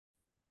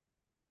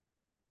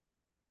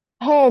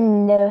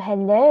Hello,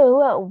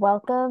 hello.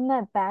 Welcome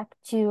back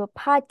to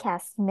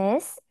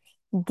Podcastmas,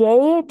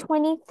 day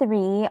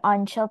 23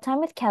 on Chill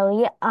Time with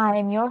Kelly.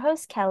 I'm your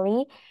host,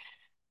 Kelly.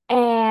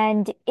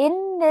 And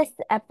in this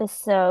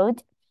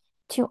episode,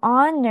 to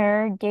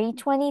honor day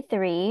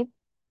 23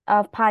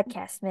 of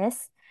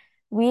Podcastmas,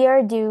 we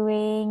are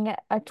doing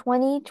a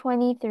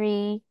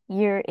 2023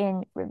 year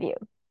in review.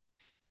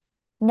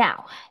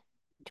 Now,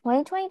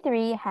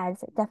 2023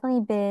 has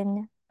definitely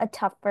been a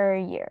tougher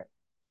year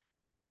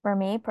for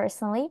me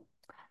personally.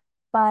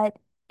 But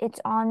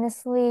it's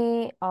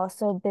honestly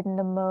also been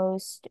the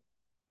most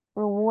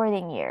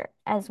rewarding year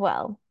as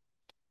well.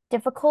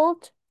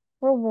 Difficult,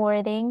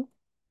 rewarding,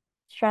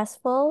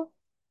 stressful,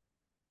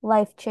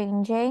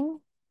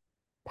 life-changing,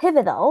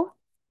 pivotal,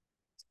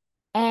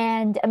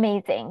 and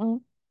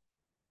amazing,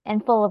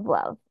 and full of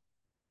love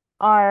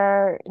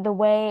are the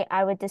way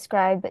I would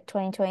describe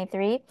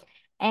 2023.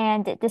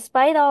 And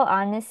despite all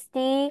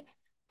honesty,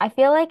 I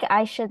feel like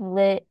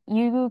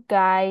you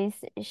guys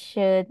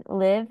should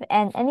live,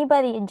 and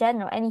anybody in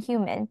general, any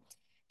human,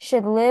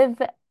 should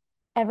live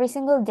every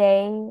single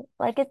day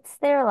like it's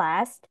their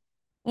last,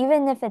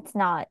 even if it's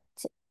not,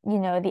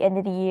 the end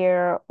of the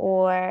year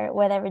or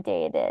whatever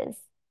day it is.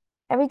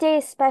 Every day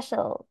is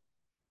special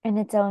in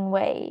its own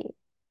way.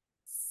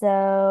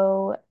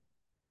 So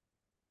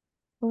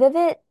live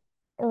it,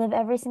 live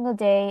every single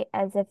day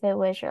as if it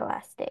was your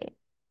last day.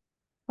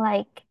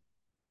 Like,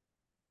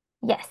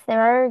 yes, there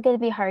are going to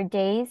be hard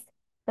days,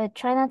 but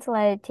try not to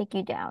let it take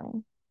you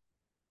down.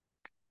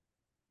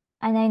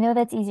 And I know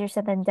that's easier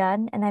said than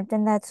done, and I've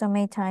done that so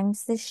many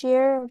times this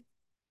year,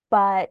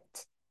 but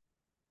it's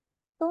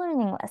a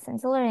learning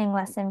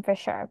lesson for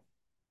sure.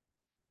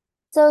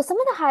 So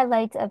some of the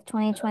highlights of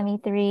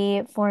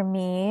 2023 for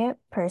me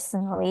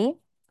personally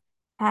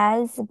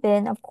has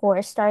been, of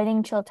course,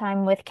 starting Chill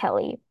Time with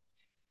Kelly.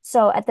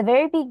 So at the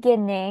very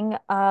beginning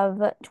of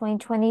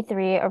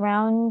 2023,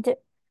 around,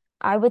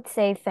 I would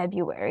say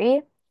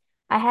February,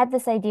 I had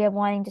this idea of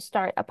wanting to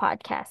start a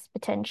podcast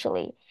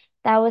potentially.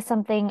 That was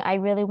something I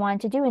really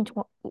wanted to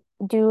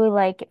do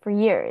like for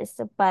years,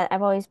 but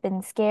I've always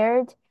been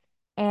scared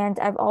and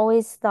I've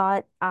always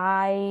thought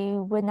I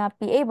would not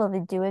be able to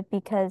do it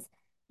because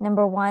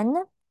number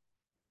one,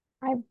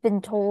 I've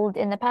been told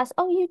in the past,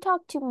 oh, you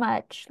talk too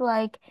much.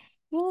 Like,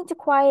 you need to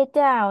quiet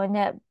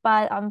down.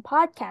 But on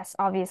podcasts,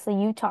 obviously,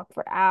 you talk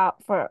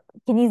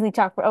can easily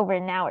talk for over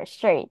an hour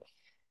straight.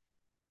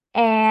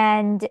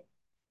 And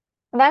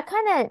that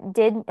kind of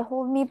did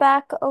hold me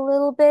back a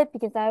little bit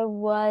because I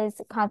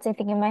was constantly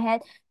thinking in my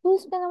head,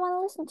 who's gonna want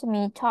to listen to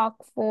me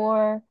talk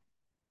for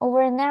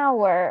over an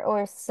hour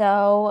or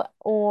so,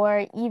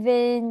 or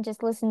even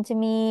just listen to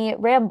me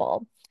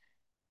ramble?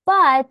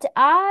 But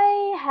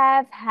I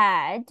have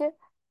had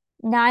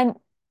nine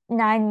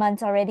 9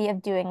 months already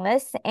of doing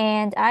this,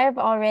 and I have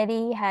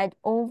already had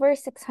over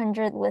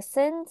 600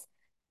 listens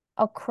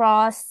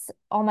across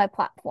all my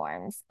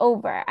platforms.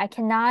 Over. I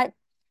cannot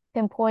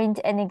pinpoint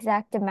an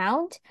exact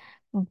amount,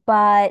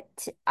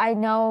 but I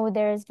know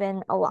there's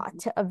been a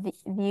lot of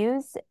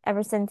views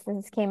ever since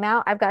this came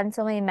out. I've gotten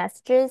so many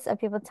messages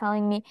of people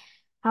telling me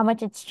how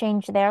much it's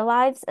changed their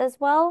lives as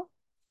well.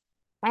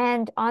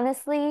 And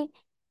honestly,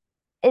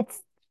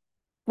 it's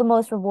the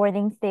most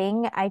rewarding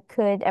thing I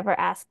could ever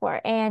ask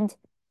for. And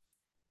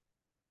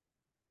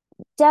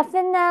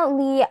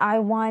definitely, I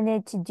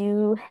wanted to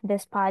do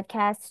this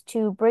podcast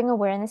to bring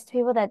awareness to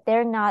people that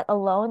they're not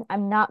alone.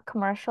 I'm not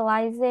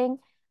commercializing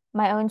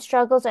my own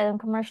struggles. I don't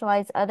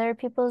commercialize other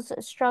people's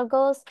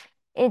struggles.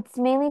 It's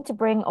mainly to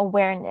bring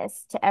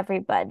awareness to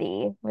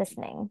everybody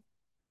listening.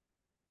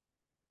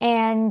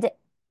 And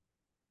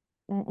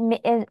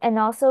and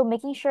also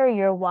making sure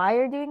your why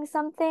you're doing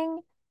something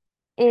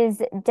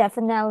is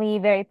definitely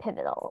very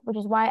pivotal, which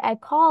is why I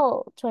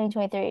call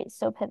 2023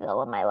 so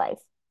pivotal in my life.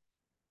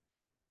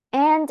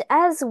 And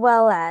as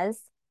well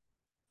as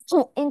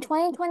in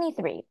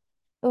 2023,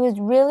 it was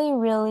really,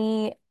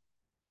 really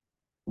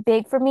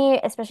big for me,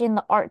 especially in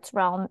the arts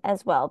realm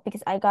as well,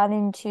 because I got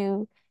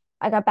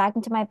back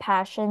into my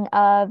passion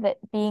of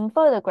being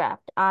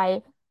photographed.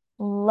 I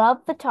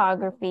love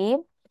photography.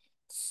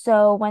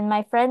 So when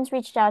my friends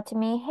reached out to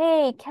me,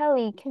 hey,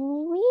 Kelly,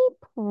 can we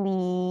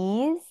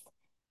please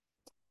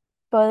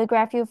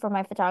photograph you for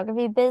my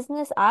photography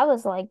business? I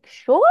was like,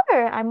 sure,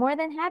 I'm more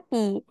than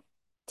happy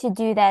to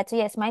do that. So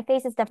yes, my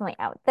face is definitely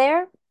out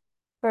there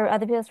for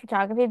other people's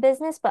photography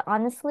business, but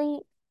honestly,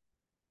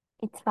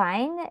 it's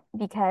fine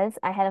because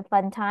I had a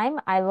fun time.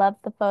 I love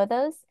the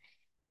photos.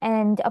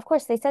 And of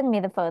course, they send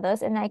me the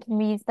photos and I can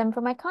reuse them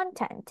for my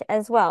content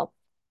as well.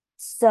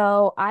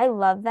 So I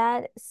love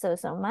that so,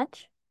 so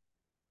much.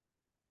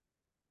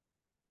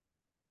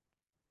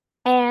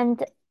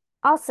 And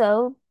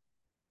also,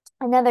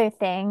 another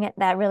thing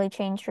that really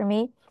changed for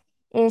me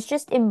is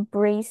just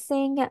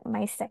embracing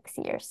my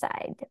sexier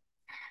side.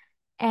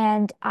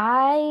 And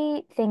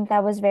I think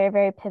that was very,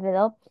 very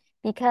pivotal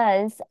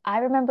because I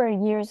remember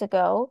years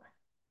ago,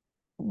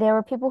 there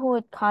were people who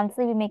would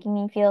constantly be making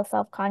me feel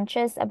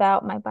self-conscious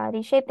about my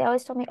body shape. They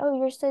always told me, "Oh,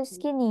 you're so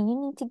skinny. You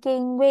need to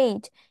gain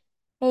weight."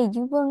 hey,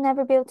 you will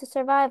never be able to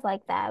survive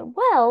like that.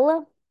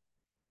 Well,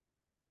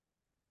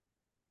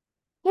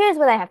 here's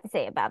what I have to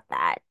say about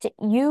that.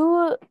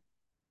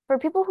 For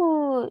people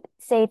who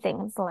say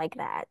things like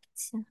that,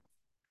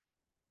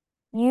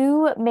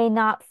 you may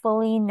not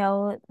fully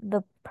know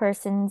the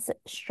person's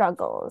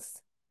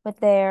struggles with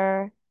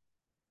their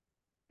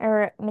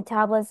or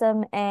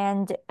metabolism,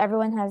 and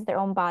everyone has their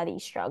own body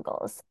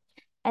struggles.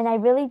 And I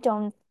really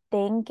don't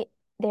think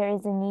there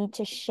is a need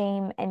to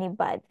shame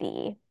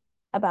anybody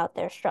about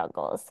their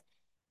struggles.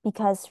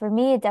 Because for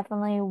me, it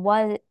definitely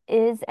was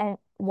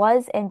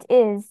and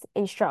is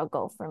a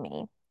struggle for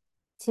me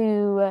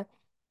to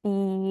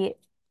be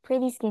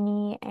pretty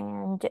skinny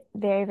and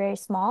very, very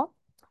small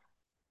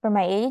for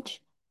my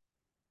age.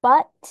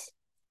 But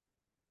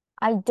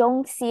I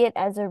don't see it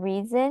as a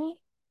reason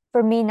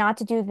for me not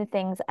to do the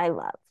things I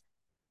love.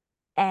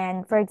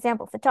 And for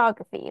example,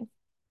 photography.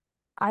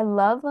 I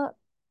love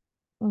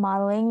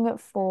modeling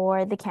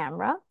for the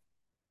camera.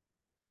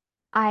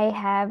 I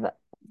have,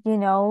 you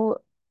know,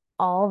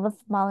 all the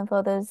modeling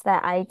photos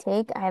that I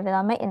take. I have it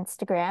on my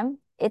Instagram.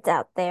 It's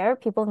out there.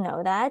 People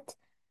know that.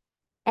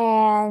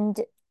 And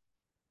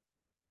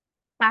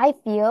I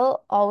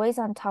feel always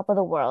on top of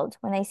the world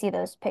when I see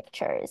those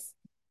pictures.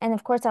 And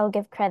of course, I'll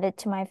give credit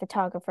to my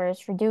photographers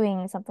for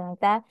doing something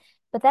like that.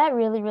 But that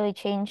really, really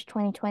changed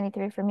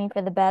 2023 for me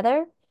for the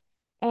better.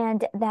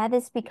 And that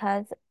is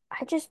because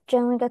I just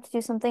generally got to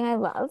do something I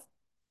love,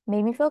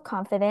 made me feel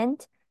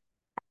confident,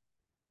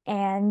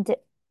 and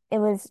it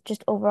was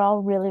just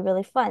overall really,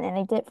 really fun. And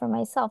I did it for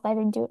myself. I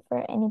didn't do it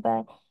for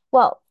anybody.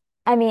 Well,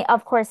 I mean,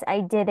 of course,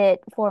 I did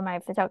it for my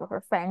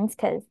photographer friends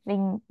because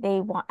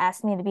they want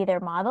asked me to be their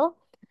model,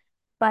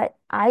 but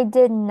I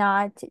did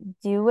not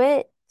do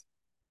it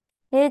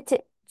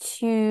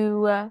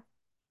to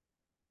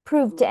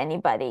prove to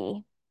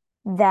anybody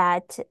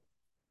that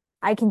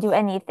I can do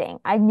anything.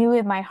 I knew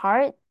in my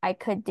heart I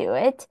could do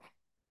it.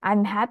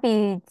 I'm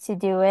happy to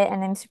do it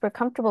and I'm super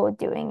comfortable with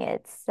doing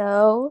it.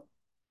 So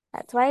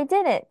that's why I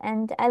did it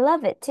and I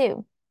love it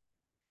too.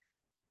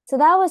 So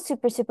that was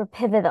super, super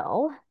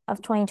pivotal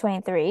of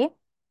 2023.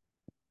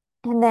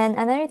 And then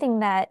another thing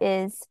that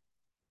is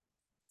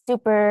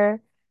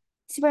super,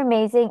 super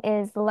amazing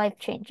is the life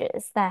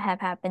changes that have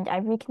happened.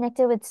 I've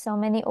reconnected with so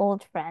many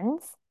old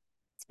friends.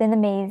 It's been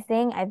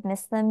amazing. I've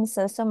missed them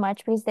so, so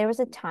much because there was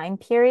a time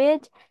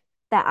period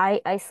that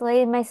I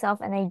isolated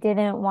myself and I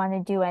didn't want to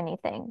do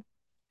anything.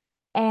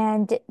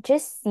 And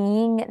just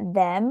seeing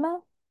them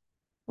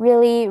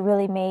really,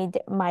 really made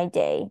my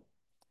day.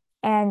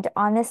 And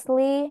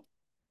honestly,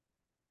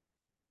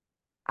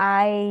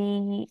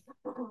 I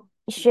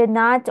should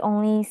not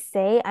only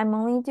say I'm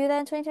only do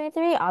that in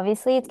 2023.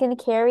 Obviously, it's going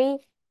to carry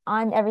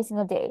on every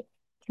single day.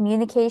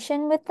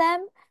 Communication with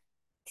them,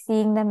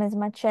 seeing them as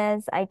much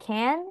as I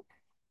can.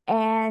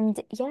 And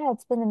yeah,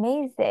 it's been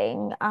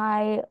amazing.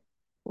 I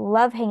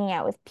love hanging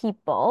out with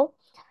people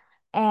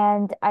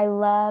and I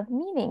love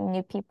meeting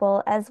new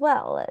people as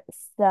well.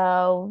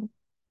 So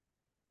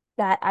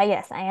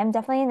yes, I am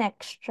definitely an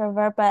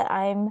extrovert, but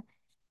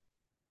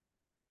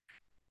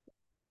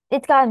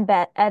it's gotten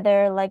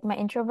better, like my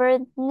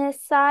introvertness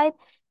side,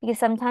 because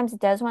sometimes it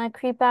does want to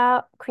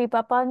creep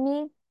up on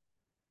me.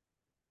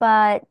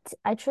 But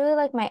I truly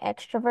like my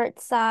extrovert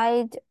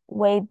side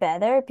way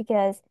better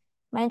because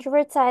my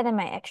introvert side and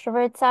my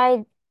extrovert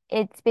side,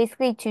 it's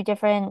basically two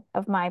different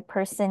of my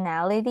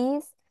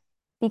personalities.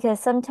 Because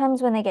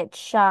sometimes when I get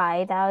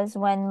shy, that is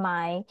when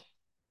my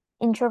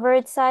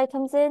introvert side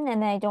comes in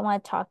and I don't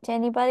want to talk to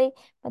anybody.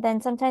 But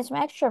then sometimes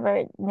my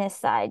extrovertness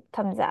side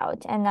comes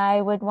out and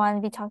I would want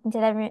to be talking to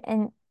them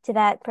and to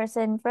that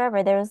person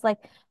forever. There was like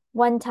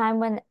one time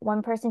when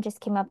one person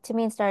just came up to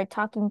me and started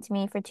talking to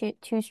me for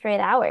two straight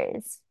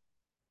hours.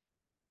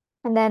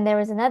 And then there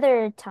was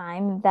another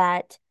time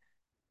that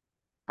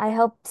I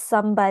helped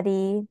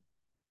somebody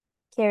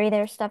carry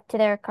their stuff to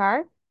their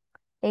car.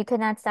 They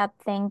could not stop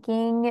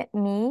thanking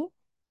me.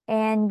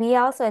 And we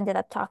also ended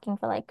up talking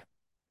for like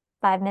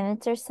 5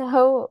 minutes or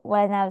so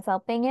when I was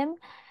helping him.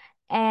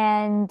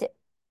 And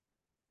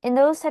in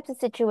those types of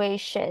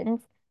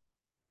situations,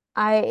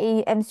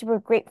 I am super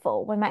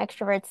grateful when my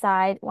extrovert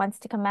side wants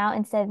to come out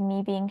instead of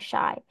me being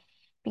shy.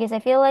 Because I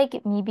feel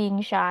like me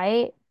being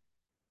shy,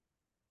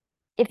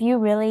 if you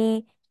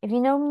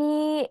know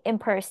me in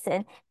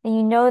person, then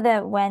you know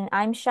that when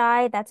I'm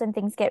shy, that's when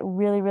things get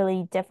really,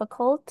 really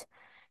difficult.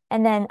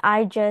 And then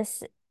I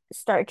just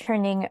start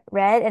turning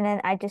red and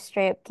then I just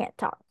straight up can't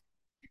talk.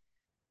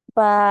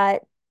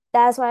 But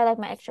that's why I like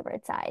my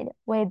extrovert side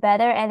way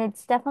better. And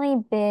it's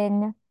definitely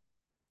been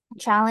a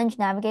challenge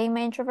navigating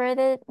my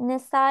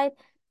introvertedness side,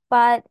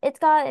 but it's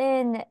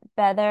gotten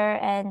better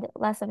and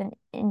less of an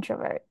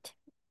introvert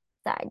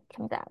side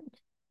comes out.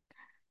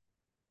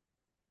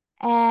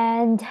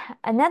 And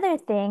another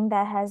thing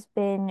that has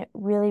been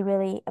really,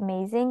 really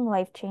amazing,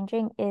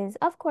 life-changing, is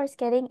of course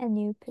getting a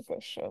new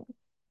position.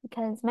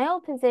 Because my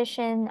old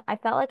position, I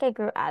felt like I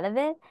grew out of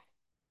it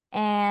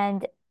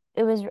and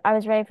I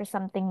was ready for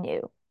something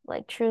new,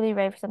 like truly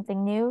ready for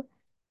something new.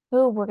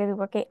 I'm gonna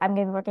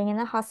be working in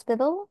a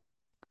hospital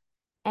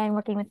and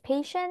working with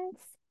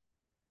patients.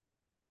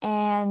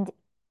 and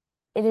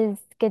it is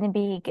going to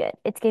be good.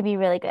 It's going to be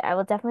really good. I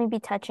will definitely be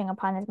touching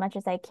upon as much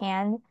as I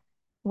can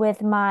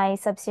with my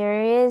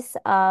sub-series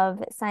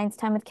of Science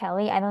Time with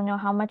Kelly. I don't know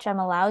how much I'm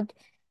allowed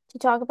to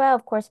talk about,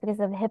 of course, because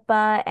of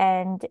HIPAA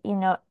and,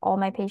 all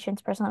my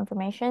patients' personal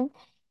information.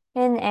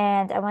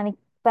 And I want to,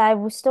 but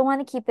I still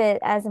want to keep it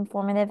as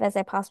informative as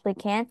I possibly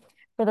can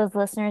for those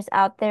listeners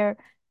out there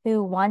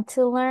who want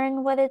to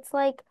learn what it's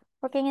like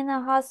working in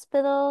a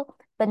hospital,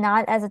 but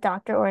not as a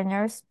doctor or a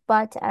nurse,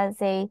 but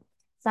as a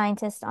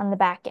scientist on the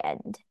back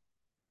end.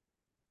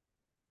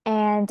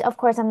 And of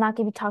course, I'm not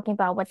going to be talking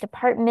about what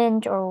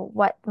department or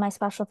what my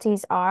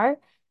specialties are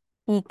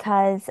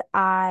because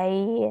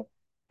I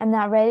am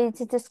not ready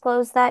to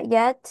disclose that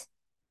yet.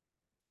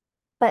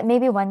 But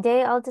maybe one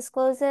day I'll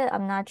disclose it.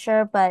 I'm not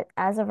sure, but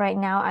as of right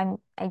now,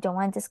 I don't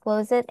want to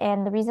disclose it.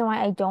 And the reason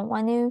why I don't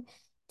want to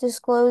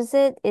disclose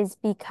it is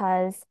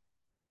because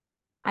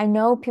I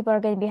know people are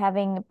going to be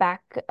having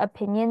back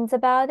opinions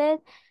about it.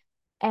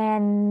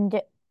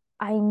 And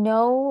I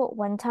know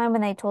one time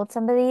when I told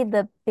somebody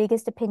the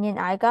biggest opinion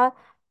I got,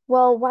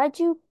 well, why'd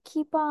you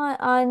keep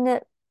on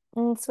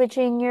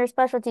switching your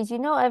specialties? You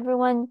know,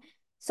 everyone,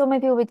 so many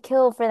people would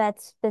kill for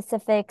that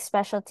specific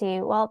specialty.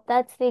 Well,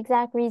 that's the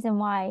exact reason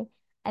why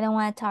I don't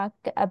want to talk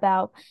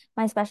about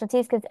my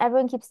specialties because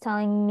everyone keeps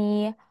telling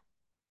me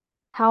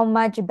how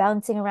much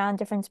bouncing around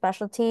different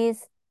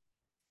specialties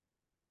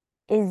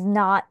is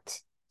not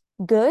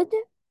good.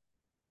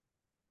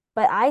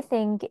 But I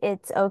think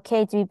it's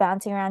okay to be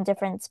bouncing around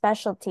different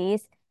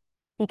specialties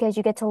because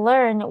you get to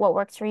learn what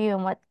works for you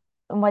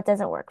and what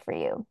doesn't work for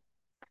you.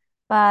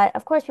 But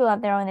of course, people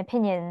have their own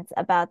opinions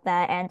about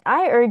that. And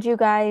I urge you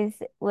guys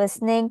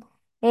listening,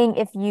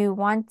 if you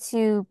want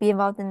to be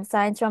involved in the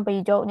science realm, but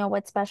you don't know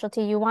what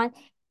specialty you want,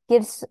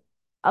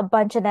 a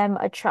bunch of them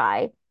a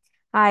try.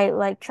 I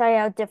like try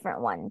out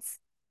different ones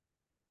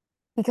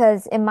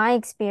because in my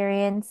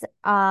experience,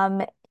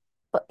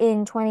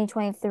 in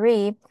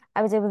 2023,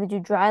 I was able to do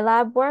dry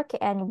lab work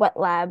and wet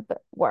lab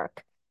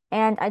work.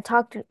 And I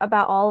talked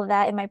about all of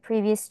that in my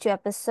previous two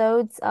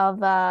episodes of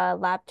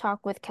Lab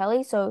Talk with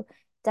Kelly. So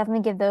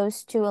definitely give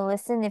those two a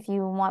listen if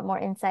you want more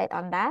insight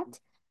on that.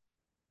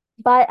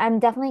 But I'm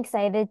definitely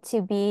excited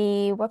to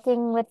be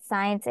working with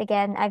science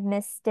again. I've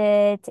missed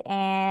it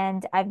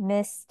and I've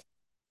missed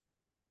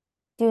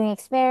doing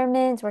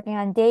experiments, working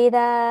on data,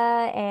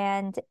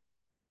 and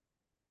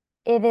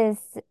it is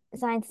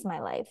science is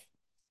my life.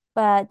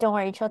 But don't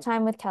worry, Chill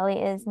Time with Kelly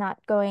is not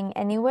going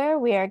anywhere.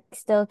 We are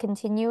still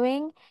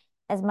continuing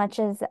as much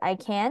as I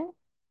can.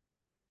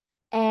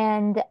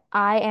 And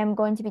I am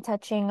going to be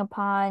touching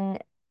upon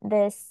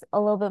this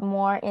a little bit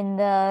more in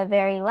the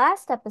very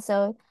last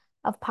episode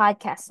of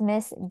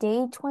Podcastmas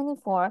Day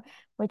 24,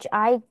 which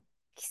I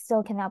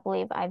still cannot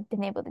believe I've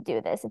been able to do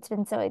this. It's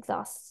been so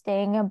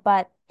exhausting,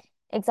 but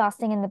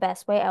exhausting in the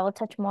best way. I will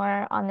touch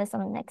more on this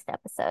on the next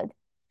episode.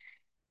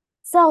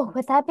 So,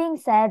 with that being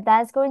said,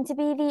 that's going to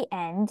be the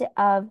end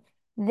of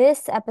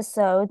this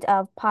episode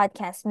of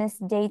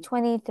Podcastmas Day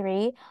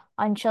 23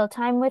 on Chill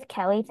Time with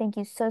Kelly. Thank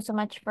you so, so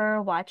much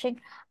for watching.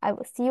 I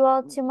will see you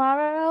all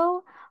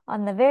tomorrow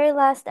on the very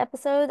last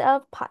episode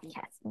of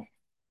Podcastmas.